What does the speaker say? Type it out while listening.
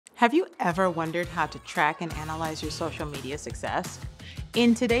Have you ever wondered how to track and analyze your social media success?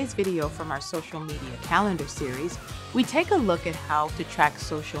 In today's video from our social media calendar series, we take a look at how to track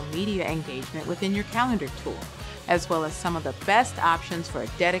social media engagement within your calendar tool, as well as some of the best options for a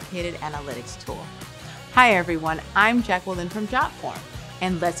dedicated analytics tool. Hi everyone, I'm Jacqueline from Jotform,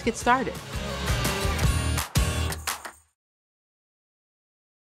 and let's get started.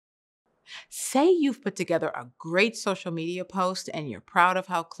 Say you've put together a great social media post and you're proud of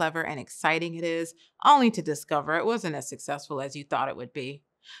how clever and exciting it is, only to discover it wasn't as successful as you thought it would be.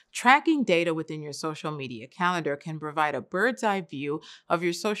 Tracking data within your social media calendar can provide a bird's eye view of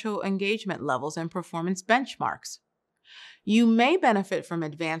your social engagement levels and performance benchmarks. You may benefit from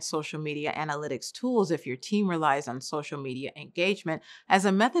advanced social media analytics tools if your team relies on social media engagement as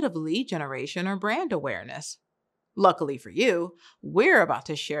a method of lead generation or brand awareness. Luckily for you, we're about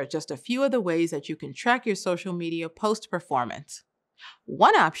to share just a few of the ways that you can track your social media post performance.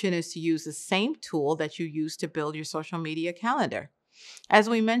 One option is to use the same tool that you use to build your social media calendar. As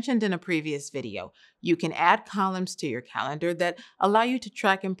we mentioned in a previous video, you can add columns to your calendar that allow you to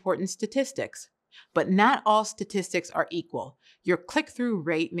track important statistics. But not all statistics are equal. Your click-through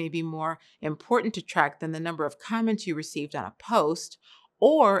rate may be more important to track than the number of comments you received on a post,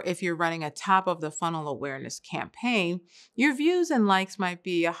 or if you're running a top-of-the-funnel awareness campaign, your views and likes might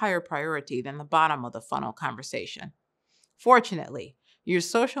be a higher priority than the bottom-of-the-funnel conversation. Fortunately, your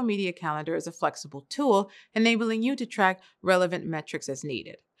social media calendar is a flexible tool, enabling you to track relevant metrics as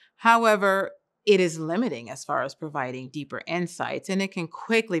needed. However, it is limiting as far as providing deeper insights, and it can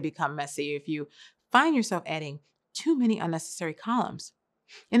quickly become messy if you find yourself adding too many unnecessary columns.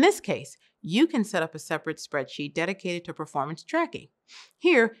 In this case, you can set up a separate spreadsheet dedicated to performance tracking.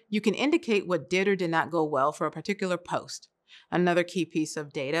 Here, you can indicate what did or did not go well for a particular post. Another key piece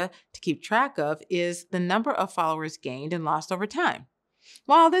of data to keep track of is the number of followers gained and lost over time.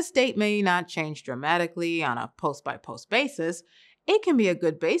 While this date may not change dramatically on a post-by-post basis, it can be a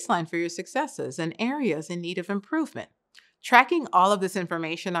good baseline for your successes and areas in need of improvement. Tracking all of this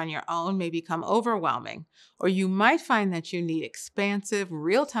information on your own may become overwhelming, or you might find that you need expansive,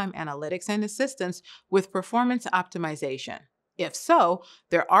 real-time analytics and assistance with performance optimization. If so,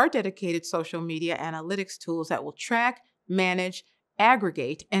 there are dedicated social media analytics tools that will track, manage,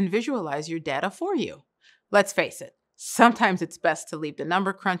 aggregate, and visualize your data for you. Let's face it, sometimes it's best to leave the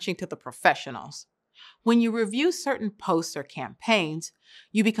number crunching to the professionals. When you review certain posts or campaigns,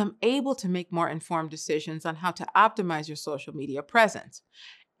 you become able to make more informed decisions on how to optimize your social media presence.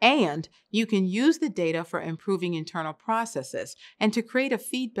 And you can use the data for improving internal processes and to create a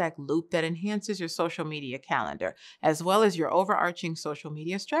feedback loop that enhances your social media calendar, as well as your overarching social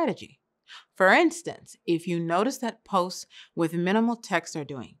media strategy. For instance, if you notice that posts with minimal text are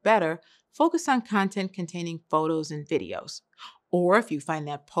doing better, focus on content containing photos and videos. Or if you find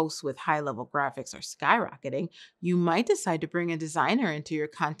that posts with high-level graphics are skyrocketing, you might decide to bring a designer into your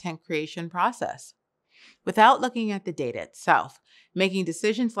content creation process. Without looking at the data itself, making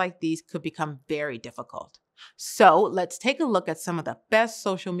decisions like these could become very difficult. So let's take a look at some of the best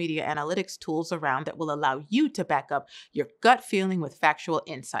social media analytics tools around that will allow you to back up your gut feeling with factual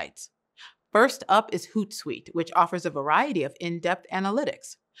insights. First up is Hootsuite, which offers a variety of in-depth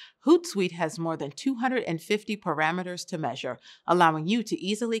analytics. Hootsuite has more than 250 parameters to measure, allowing you to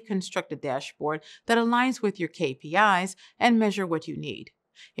easily construct a dashboard that aligns with your KPIs and measure what you need.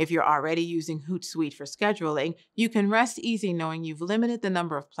 If you're already using Hootsuite for scheduling, you can rest easy knowing you've limited the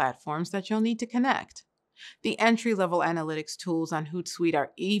number of platforms that you'll need to connect. The entry-level analytics tools on Hootsuite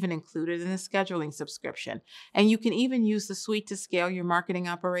are even included in the scheduling subscription, and you can even use the suite to scale your marketing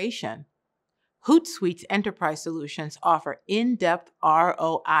operation. Hootsuite's enterprise solutions offer in-depth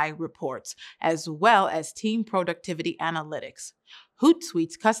ROI reports, as well as team productivity analytics.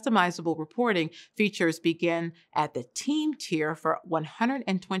 Hootsuite's customizable reporting features begin at the team tier for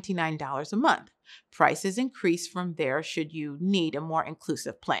 $129 a month. Prices increase from there should you need a more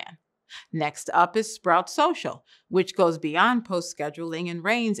inclusive plan. Next up is Sprout Social, which goes beyond post scheduling and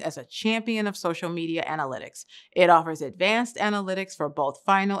reigns as a champion of social media analytics. It offers advanced analytics for both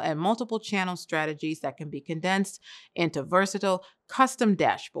final and multiple channel strategies that can be condensed into versatile, custom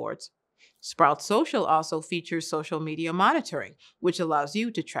dashboards. Sprout Social also features social media monitoring, which allows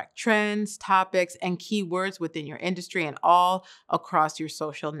you to track trends, topics, and keywords within your industry and all across your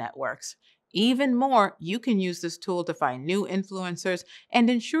social networks. Even more, you can use this tool to find new influencers and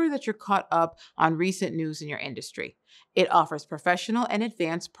ensure that you're caught up on recent news in your industry. It offers professional and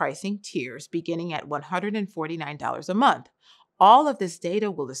advanced pricing tiers beginning at $149 a month. All of this data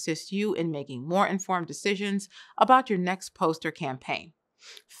will assist you in making more informed decisions about your next post or campaign.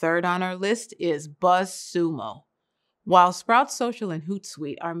 Third on our list is BuzzSumo. While Sprout Social and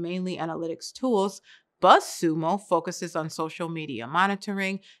Hootsuite are mainly analytics tools, BuzzSumo focuses on social media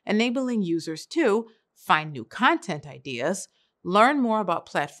monitoring, enabling users to find new content ideas, learn more about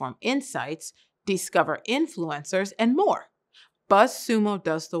platform insights, discover influencers, and more. BuzzSumo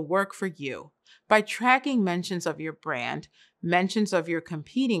does the work for you by tracking mentions of your brand, mentions of your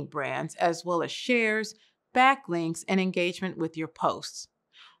competing brands, as well as shares, backlinks, and engagement with your posts.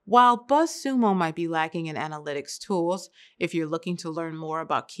 While BuzzSumo might be lacking in analytics tools, if you're looking to learn more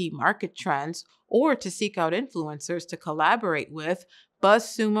about key market trends or to seek out influencers to collaborate with,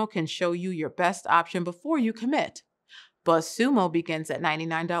 BuzzSumo can show you your best option before you commit. BuzzSumo begins at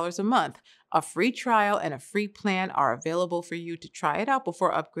 $99 a month. A free trial and a free plan are available for you to try it out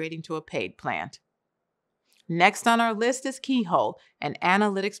before upgrading to a paid plan. Next on our list is Keyhole, an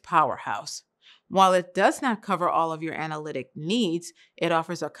analytics powerhouse. While it does not cover all of your analytic needs, it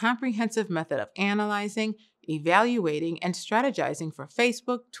offers a comprehensive method of analyzing, evaluating, and strategizing for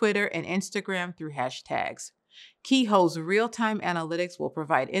Facebook, Twitter, and Instagram through hashtags. Keyhole's real-time analytics will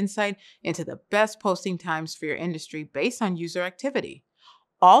provide insight into the best posting times for your industry based on user activity.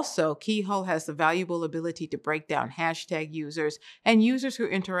 Also, Keyhole has the valuable ability to break down hashtag users and users who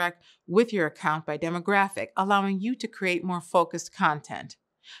interact with your account by demographic, allowing you to create more focused content.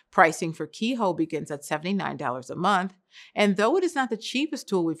 Pricing for Keyhole begins at $79 a month, and though it is not the cheapest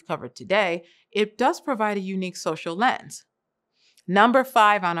tool we've covered today, it does provide a unique social lens. Number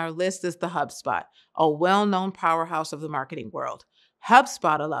 5 on our list is the HubSpot, a well-known powerhouse of the marketing world.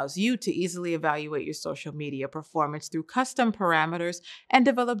 HubSpot allows you to easily evaluate your social media performance through custom parameters and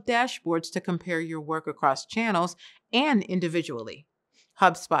develop dashboards to compare your work across channels and individually.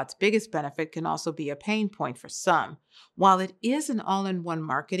 HubSpot's biggest benefit can also be a pain point for some. While it is an all-in-one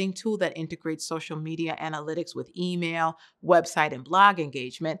marketing tool that integrates social media analytics with email, website, and blog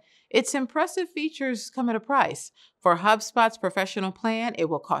engagement, its impressive features come at a price. For HubSpot's professional plan, it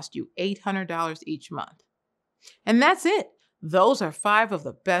will cost you $800 each month. And that's it. Those are 5 of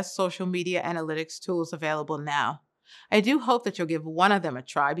the best social media analytics tools available now. I do hope that you'll give one of them a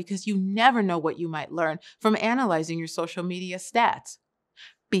try because you never know what you might learn from analyzing your social media stats.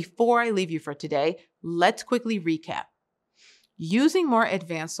 Before I leave you for today, let's quickly recap. Using more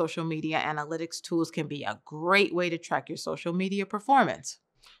advanced social media analytics tools can be a great way to track your social media performance.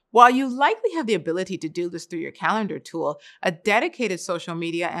 While you likely have the ability to do this through your calendar tool, a dedicated social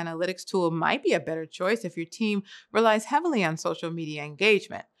media analytics tool might be a better choice if your team relies heavily on social media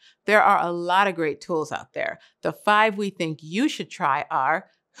engagement. There are a lot of great tools out there. The 5 we think you should try are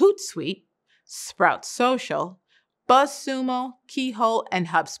Hootsuite, Sprout Social, BuzzSumo, Keyhole, and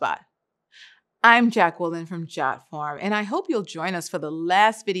HubSpot. I'm Jacqueline from Jotform, and I hope you'll join us for the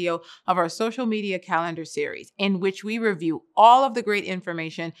last video of our social media calendar series, in which we review all of the great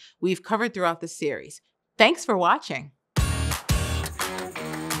information we've covered throughout the series. Thanks for watching.